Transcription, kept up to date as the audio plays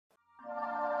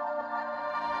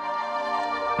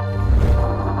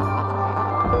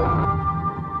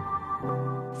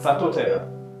Sato tena.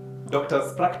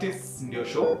 Doctor's Practice ndio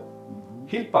show.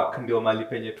 Hill Park ndio mali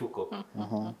penye tuko.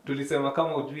 Tulisema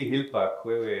kama ujui Hill Park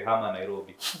wewe hama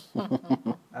Nairobi.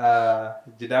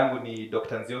 Jina yangu ni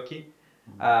Dr. Nzioki.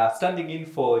 Standing in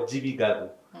for GB Gadu.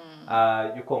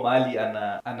 Yuko mahali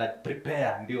ana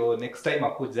prepare ndio next time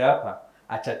akuja hapa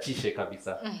achachishe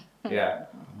kabisa. Yeah.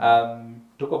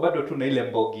 Tuko bado tu na ile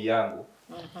mbogi yangu.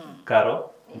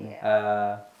 Karo.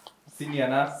 Senior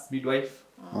nurse, midwife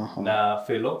na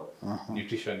fellow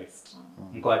nutritionist.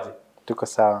 Mkoaje? Tuko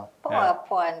sawa.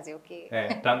 Poa Nzioki.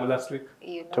 Tangu last week.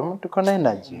 Tuko na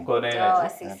energy. Mko na energy.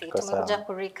 Sisi tumekuja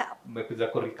ku recap. Mmekuja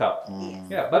ku recap.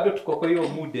 Yeah, bado tuko kwa hiyo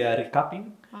mood ya recapping.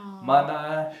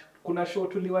 Maana kuna show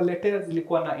tuliwaletea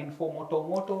zilikuwa na info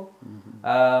moto.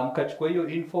 Mkachukua hiyo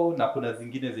info na kuna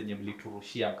zingine zenye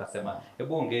mliturushia mkasema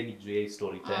hebu ongeeni juu ya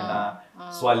story tena.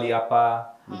 Swali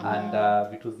hapa and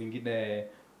vitu zingine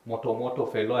moto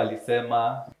fellow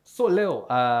alisema. So leo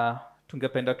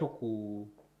tungependa tu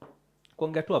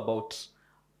kuongea tu about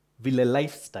vile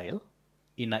lifestyle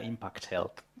ina impact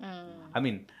health. I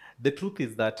mean, the truth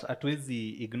is that hatuwezi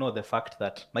ignore the fact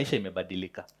that maisha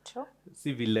imebadilika. Sure.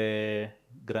 Si vile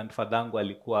grandfather yangu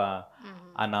alikuwa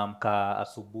anaamka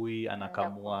asubuhi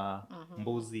anakamua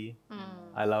mbuzi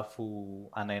alafu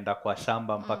anaenda kwa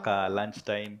shamba mpaka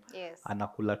lunchtime. Yes.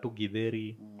 Anakula tu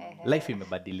githeri. Life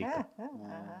imebadilika.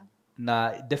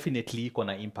 Na definitely iko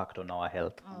na impact on our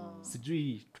health.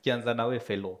 Sijui tukianza na we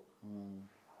fellow.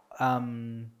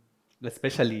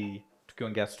 Especially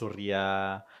tukiongea story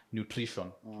ya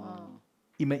nutrition.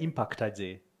 Ime impact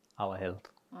aje our health?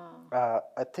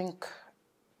 I think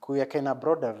kuyaka in a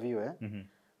broader view,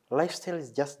 lifestyle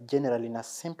is just generally in a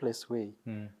simplest way.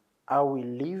 How we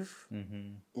live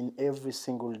in every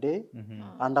single day,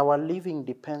 and our living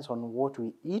depends on what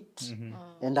we eat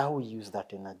and how we use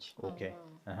that energy. Okay.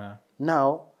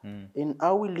 Now, in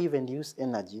how we live and use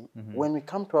energy, when we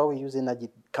come to how we use energy,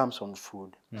 it comes on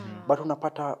food. But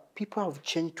unapata, people have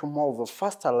changed to more of a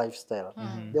faster lifestyle.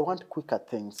 They want quicker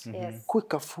things,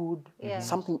 quicker food,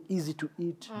 something easy to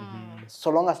eat, so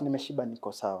long as nimeshiba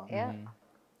niko sawa.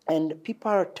 And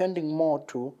people are tending more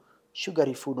to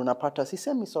sugary food. Unapata,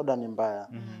 sisemi soda ni mbaya,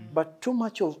 but too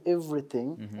much of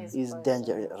everything is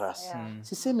dangerous.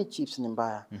 Sisemi chips ni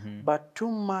mbaya, but too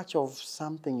much of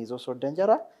something is also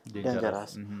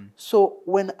dangerous. So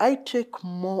when I take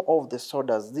more of the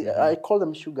sodas, I call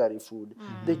them sugary food,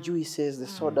 the juices, the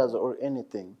sodas or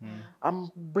anything, I'm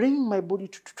bringing my body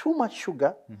to too much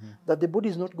sugar that the body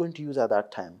is not going to use at that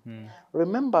time.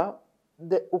 Remember,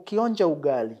 ukionja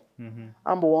ugali,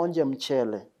 ambo uonje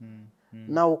mchele,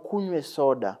 na ukunywe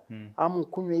soda, ama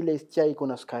ukunywe ile chai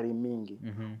kuna sukari mingi,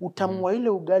 utamu wa ile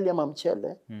ugali ama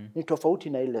mchele ni tofauti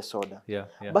na ile soda.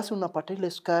 Basi unapata ile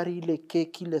sukari, ile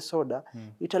keki, ile soda,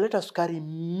 italeta sukari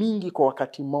mingi kwa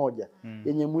wakati moja,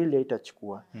 yenye mwili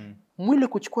haitachukua. Mwili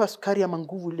kuchukua sukari ama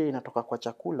nguvu ile inatoka kwa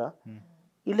chakula,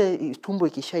 ile tumbo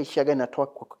ikishaishaga inatoa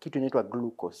kwa kitu inaitwa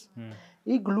glucose.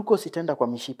 Hii glucose itaenda kwa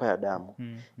mishipa ya damu.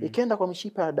 Ikienda kwa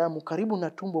mishipa ya damu, karibu na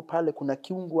tumbo pale kuna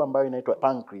kiungo ambayo inaitwa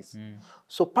pancreas.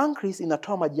 So pancreas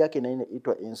inatoa maji yake na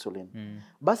inaitwa insulin.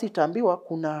 Basi itaambiwa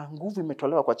kuna nguvu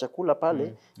imetolewa kwa chakula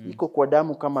pale, iko kwa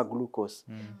damu kama glucose.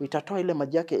 Itatoa ile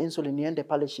maji yake insulin iende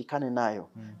pale shikane nayo,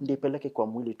 ndio ipeleke kwa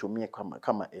mwili tumie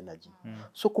kama energy.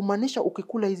 So kumaanisha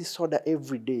ukikula hizi soda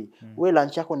every day, we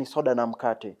lunch yako ni soda na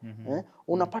mkate,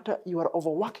 unapata you are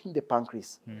overworking the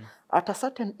pancreas. At a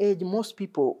certain age, most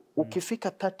people, ukifika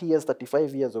 30 years,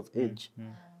 35 years of age,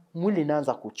 mwili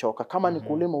inaanza kuchoka. Kama ni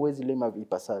kulima huwezi lima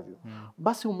vipasavyo.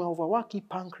 Basi umeoverwork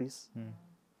pancreas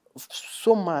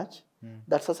so much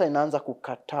that sasa inaanza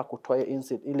kukataa kutoa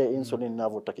ile insulin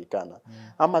inavyotakikana.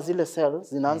 Ama zile cells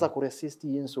zinaanza kuresist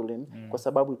insulin kwa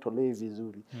sababu itolewi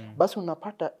vizuri. Basi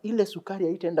unapata ile sukari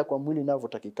haitaenda kwa mwili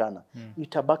inavyotakikana.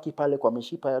 Itabaki pale kwa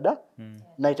mishipa ya damu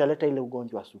na italeta ile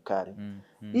ugonjwa wa sukari.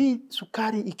 Hii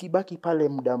sukari ikibaki pale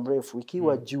muda mrefu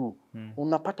ikiwa juu,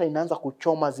 unapata inaanza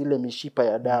kuchoma zile mishipa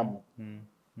ya damu.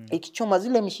 Ikichoma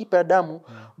zile mishipa ya damu,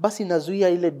 basi inazuia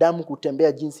ile damu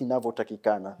kutembea jinsi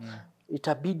inavyotakikana.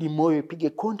 Itabidi moyo ipige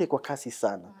konde kwa kasi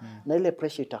sana, na ile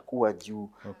pressure itakuwa juu.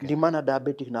 Ndio maana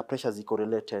diabetic na pressure ziko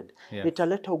related.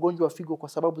 Italeta ugonjwa wa figo kwa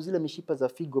sababu zile mishipa za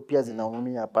figo pia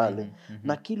zinaumia pale.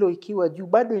 Na kilo ikiwa juu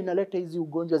bado inaleta hizi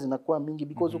ugonjwa zinakuwa mingi,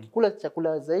 because ukikula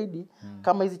chakula zaidi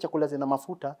kama hizi chakula zina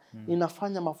mafuta,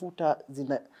 inafanya mafuta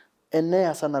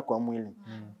enea sana kwa mwili.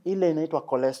 Ile inaitwa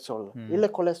cholesterol. Ile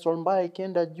cholesterol mbaya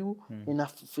ikienda juu,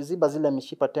 inafiziba zile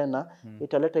mishipa tena,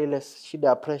 italeta ile shida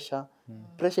ya pressure.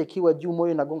 Pressure ikiwa juu,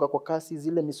 moyo inagonga kwa kasi,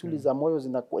 zile misuli za moyo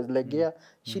zinalegea,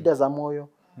 shida za moyo.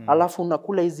 alafu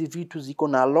unakula hizi vitu ziko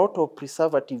na a lot of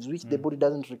preservatives which the body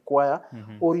doesn't require,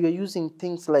 or you're using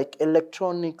things like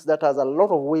electronics that has a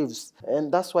lot of waves,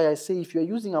 and that's why I say if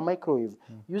you're using a microwave,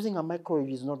 using a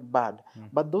microwave is not bad,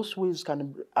 but those waves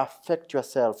can affect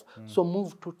yourself, so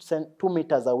move 2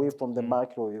 meters away from the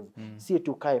microwave, si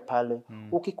tukae pale.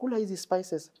 Ukikula hizi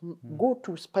spices, go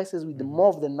to spices with more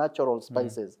of the natural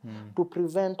spices to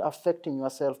prevent affecting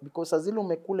yourself, because azile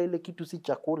umekula ile kitu si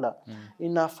chakula,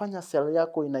 inafanya cell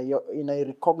yako ina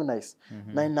recognize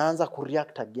na inaanza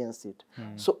kureact against it.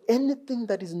 So anything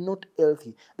that is not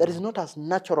healthy, that is not as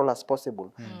natural as possible,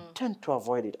 tend to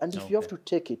avoid it, and if you have to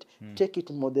take it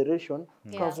in moderation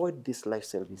to avoid these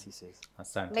lifestyle diseases.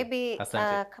 Asante. Maybe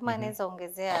kama naweza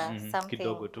ongezea something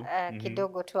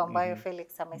kidogo tu ambayo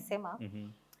Felix amesema,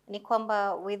 ni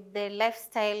kwamba with the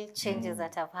lifestyle changes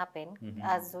that have happened,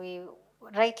 as we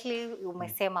rightly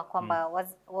umesema kwamba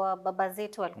baba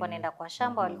zetu walikuwa naenda kwa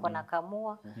shamba, walikuwa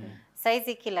nakamua.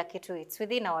 Saizi kila kitu it's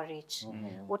within our reach.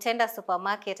 Utaenda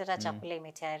supermarket, hata chakula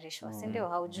imetayarishwa, si ndio?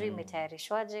 Haujui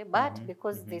imetayarishwaje, but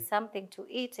because there's something to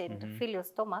eat and fill your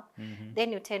stomach,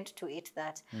 then you tend to eat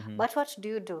that. But what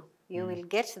do? You will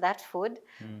get that food,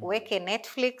 weke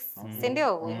Netflix, si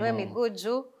ndio? Uinue miguu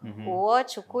juu,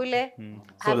 uwatch, ukule.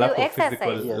 Have you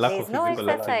exercised? There's no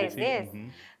exercise, yes.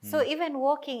 So even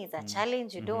walking is a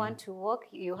challenge. You don't want to walk,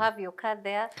 you have your car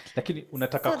there. Lakini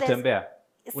unataka kutembea.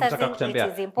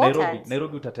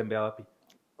 Nairobi utatembea wapi?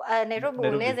 Nairobi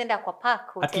unaweza enda kwa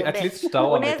park utembee. At least tutaona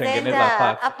wametengeneza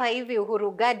park. Hapa hivi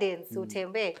Uhuru Gardens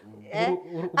utembee.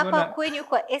 Hapa kwenyu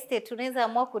kwa estate unaweza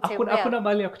amua kutembea. Hakuna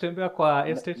mahali ya kutembea kwa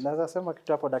estate. Naweza sema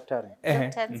kitu hapo daktari.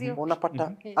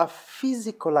 Unapata a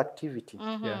physical activity.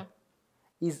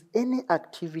 Is any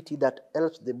activity that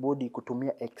helps the body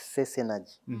kutumia excess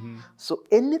energy. So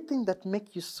anything that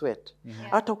make you sweat,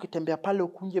 hata ukitembea pale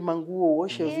ukunje manguo,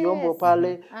 uoshe vyombo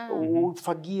pale,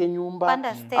 ufagie nyumba,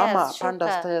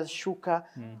 panda stairs, shuka,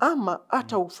 ama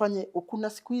hata ufanye, kuna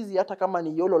siku hizi hata kama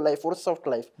ni YOLO life or soft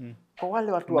life, kwa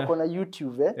wale watu wako na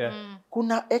YouTube,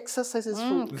 kuna exercises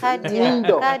for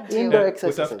indoor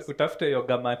exercises. Utafute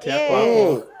yoga mat yako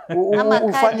hapo.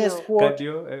 Ufanye squat,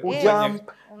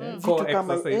 ujump, vitu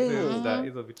kama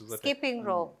hizo vitu zote. Skipping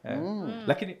rope.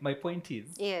 Lakini my point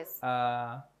is,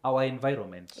 our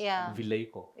environment vile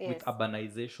iko with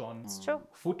urbanization,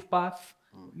 footpath,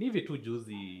 ni vitu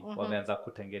juzi wameanza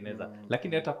kutengeneza,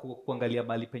 lakini hata kuangalia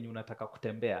mahali penye unataka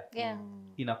kutembea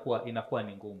inakuwa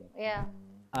ni ngumu.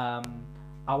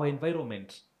 Our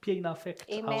environment pia ina affect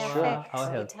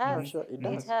our health.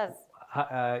 It has.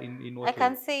 In what I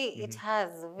can say it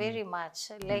has very much.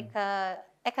 Like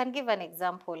I can give an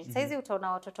example. Saizi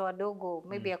utaona watoto wadogo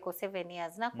maybe yako 7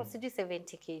 years na ako sijui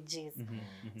 70 kgs.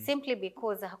 Simply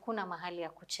because hakuna mahali ya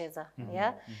kucheza.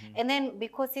 And then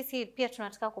because sisi pia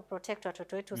tunataka kuprotect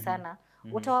watoto wetu sana,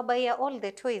 utawabaia all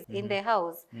the toys in the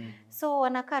house. So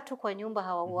wanakaa tu kwa nyumba,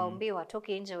 hawaambii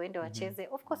watoke nje waende wacheze.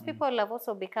 Of course people have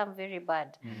also become very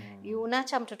bad.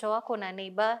 Unaacha mtoto wako na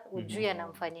neighbor ujui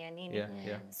anamfanyia nini.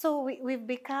 So we've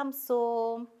become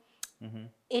so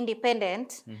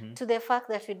independent to the fact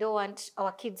that we don't want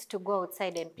our kids to go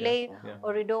outside and play,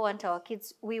 or we don't want our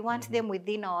kids, we want them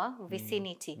within our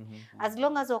vicinity. As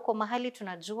long as wako mahali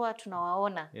tunajua,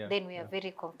 tunawaona, then we are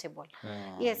very comfortable.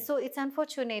 Yes, so it's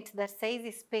unfortunate that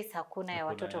saizi space hakuna ya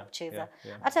watoto kucheza.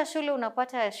 Hata shule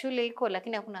unapata shule iko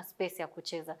lakini hakuna space ya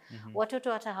kucheza.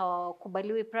 Watoto hata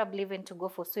hawakubaliwi probably even to go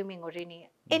for swimming or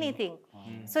anything.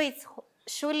 So it's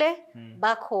shule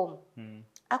back home.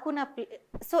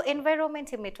 So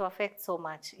environment may to affect so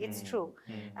much. It's true.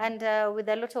 And with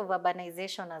a lot of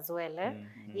urbanization as well.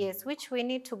 Yes, which we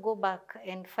need to go back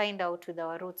and find out with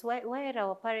our roots. Why are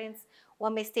our parents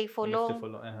stay for long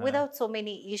without so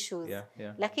many issues?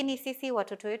 Lakini sisi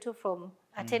watoto wetu from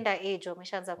a tender age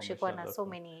wameshaanza kushikwa na so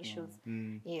many issues.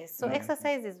 Yes, so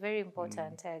exercise is very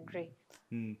important. I agree.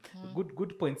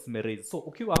 Good points raised. So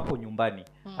ukiwa hapo nyumbani,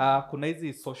 kuna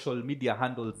hizi social media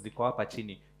handles ziko hapa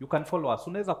chini. You can follow us.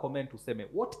 Unaweza comment useme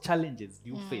what challenges do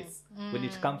you face when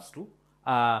it comes to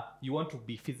you want to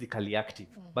be physically active,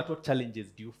 but what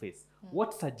challenges do you face?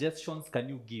 What suggestions can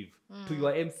you give to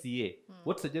your MCA?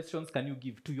 What suggestions can you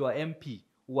give to your MP?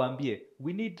 Uambie,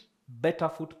 we need better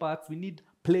footpaths, we need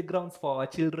playgrounds for our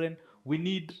children, we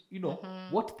need,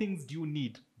 what things do you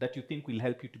need that you think will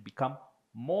help you to become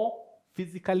more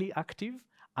physically active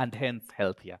and hence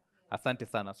healthier? Asante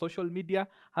sana. Social media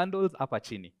handles hapa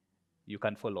chini. You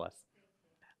can follow us.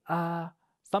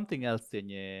 Something else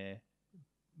yenye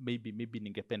maybe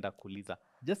ningependa kuuliza,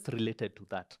 just related to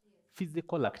that,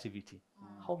 physical activity.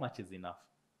 How much is enough?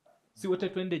 Si wote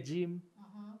tuende gym,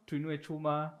 tuinue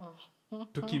chuma,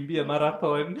 tukimbie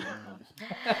marathon.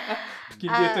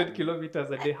 Kimbia 10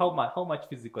 kilometers a day. How much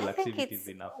physical I think activity it's is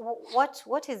enough?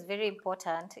 what is very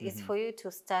important is for you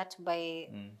to start by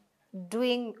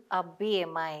doing a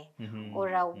BMI or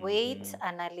a weight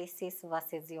analysis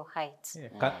versus your height.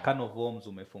 Yeah. Can of worms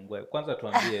umefungua. Kwanza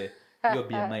tuambie hiyo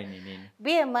BMI ni nini?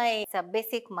 BMI is a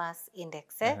basic mass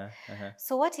index.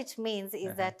 So what it means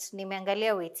is that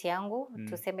nimeangalia weight yangu,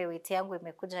 tuseme weight yangu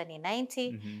imekuja ni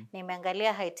 90,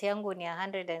 nimeangalia height yangu ni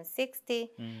 160,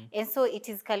 and so it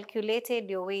is calculated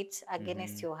your weight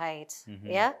against your height.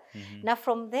 Yeah? Na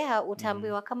from there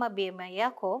utaambiwa kama BMI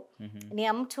yako ni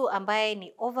ya mtu ambaye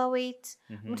ni overweight,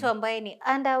 mtu ambaye ni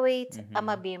underweight,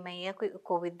 ama BMI yako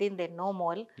iko within the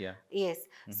normal. Yes.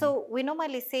 So we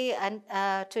normally say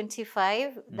 25,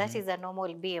 that is a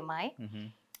normal BMI.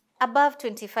 Above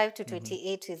 25 to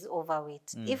 28 is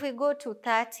overweight. If we go to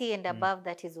 30 and above,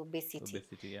 that is obesity.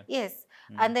 Yes.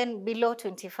 And then below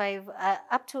 25,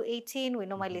 up to 18, we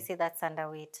normally say that's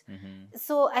underweight.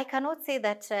 So I cannot say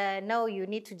that now you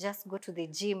need to just go to the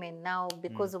gym and now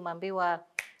because umambiwa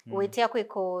weight yako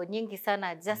iko nyingi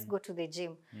sana, just go to the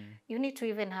gym. You need to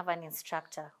even have an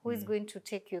instructor who is going to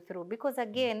take you through. Because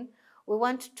again, we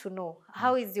want to know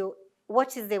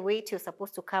what is the weight you're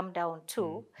supposed to come down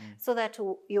to so that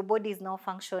your body is now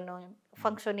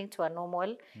functioning to a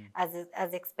normal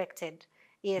as expected.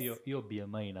 Yes. Hiyo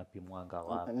BMI inapimwanga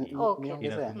wapi? Okay.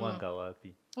 Inapimwanga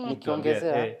wapi?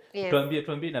 Nikiongezea,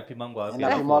 Tuambie inapimwanga wapi?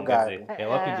 Inapimwanga wapi?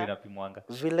 Wapi ndio inapimwanga?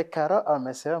 Vile Karo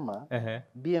amesema,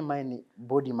 BMI ni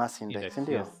body mass index,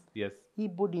 ndio? Yes. Hii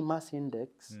body mass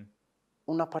index,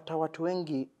 unapata watu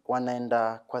wengi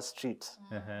wanaenda kwa streets.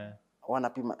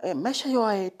 Wanapima, measure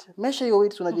your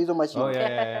weight, unajua hizo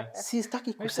machine. Si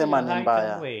sitaki kusema ni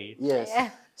mbaya. Yes.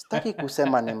 Sitaki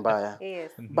kusema ni mbaya.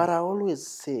 But I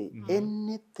always say,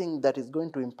 anything that is going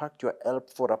to impact your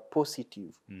health for a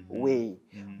positive way,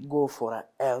 go for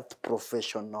a health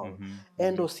professional.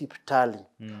 Enda hospitali.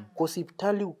 Kwa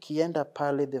hospitali ukienda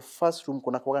pale, the first room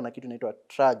kuna kuwaga na kitu inaitwa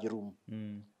triage room.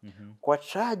 Kwa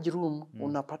triage room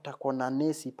unapata kuna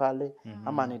nesi pale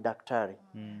ama ni daktari.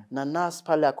 Na nurse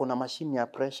pale akona mashine ya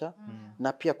pressure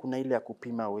na pia kuna ile ya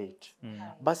kupima weight.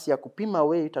 Basi ya kupima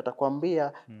weight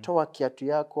atakwambia toa kiatu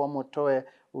yako ama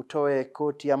utoe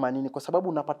koti ama nini, kwa sababu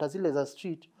unapata zile za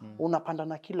street unapanda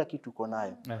na kila kitu uko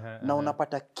nayo. Na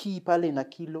unapata key pale na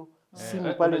kilo,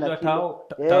 simu pale na kilo.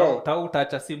 Tao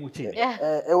utaacha simu chini.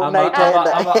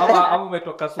 Ama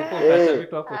umetoka soko utaacha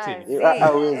vitu hapo chini.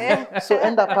 So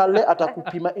enda pale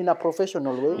atakupima in a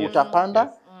professional way.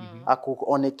 Utapanda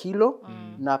akuone kilo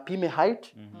na pime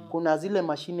height. Kuna zile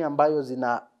mashine ambayo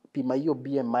zinapima hiyo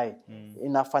BMI,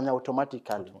 inafanya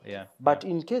automatically. But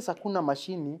in case hakuna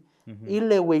mashini,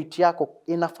 ile weight yako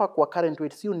inafaa kwa current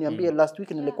weight. Si uniambie last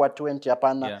week nilikuwa 20,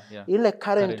 hapana. Ile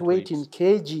current weight in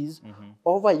kgs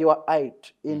over your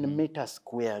height in meters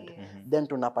squared. Then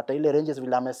tunapata ile ranges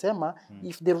vile amesema,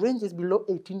 if the range is below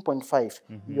 18.5,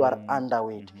 you are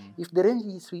underweight. If the range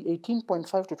is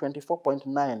 18.5 to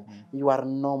 24.9, you are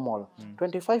normal.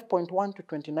 25.1 to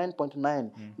 29.9,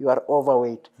 you are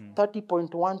overweight.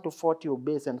 30.1 to 40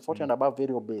 obese, and 40 and above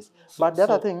very obese. But the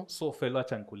other thing, fellow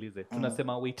acha nikuulize,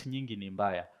 tunasema weight nyingi ni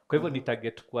mbaya. Kwa hivyo ni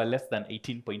target kwa less than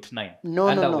 18.9.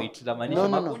 Underweight zamaanisha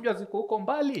magonjwa ziko huko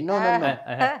mbali. No.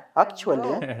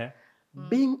 Actually,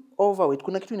 being overweight,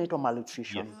 kuna kitu inaitwa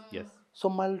malnutrition. So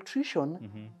malnutrition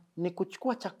ni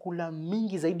kuchukua chakula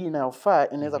mingi zaidi inayofaa,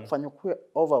 inaweza kufanya kuwe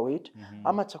overweight,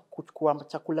 ama kuchukua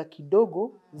chakula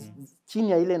kidogo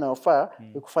chini ya ile inayofaa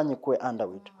ikufanye kuwe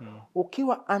underweight.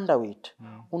 Ukiwa underweight,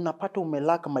 unapata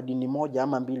umelaka madini moja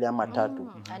ama mbili ama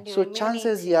tatu. So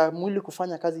chances ya mwili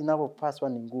kufanya kazi inavyopaswa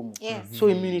ni ngumu. So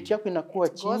immunity yako inakuwa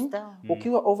chini.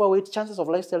 Ukiwa overweight, chances of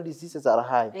lifestyle diseases are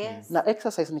high. Na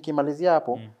exercise nikimalizia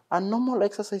hapo, a normal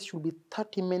exercise should be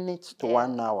 30 minutes to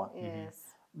 1 hour.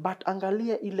 But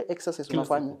angalia ile exercise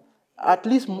unafanya. At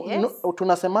least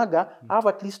tunasemaga have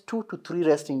at least 2 to 3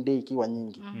 resting day ikiwa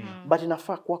nyingi. But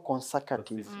inafaa kuwa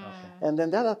consecutive. And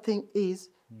then the other thing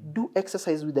is do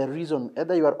exercise with a reason.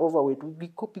 Either you are overweight,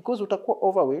 because utakuwa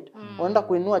overweight, unaenda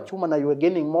kuinua chuma na you are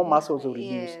gaining more muscles or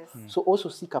reduce. So also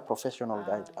seek a professional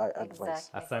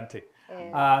advice. Asante.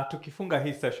 Tukifunga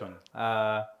hii session,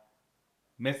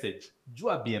 message,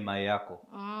 jua BMI yako.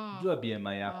 Jua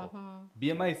BMI yako.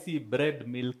 BMI si bread,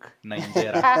 milk na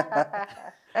injera.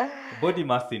 Body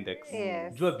mass index.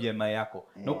 Jua BMI yako.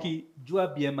 Na ukijua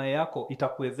BMI yako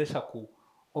itakuwezesha ku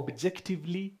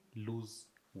objectively lose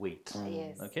weight.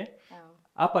 Okay?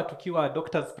 Hapa tukiwa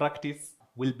doctor's practice,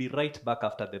 we'll be right back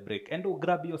after the break. And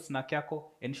grab your snack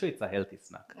yako, ensure it's a healthy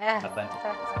snack. Asante.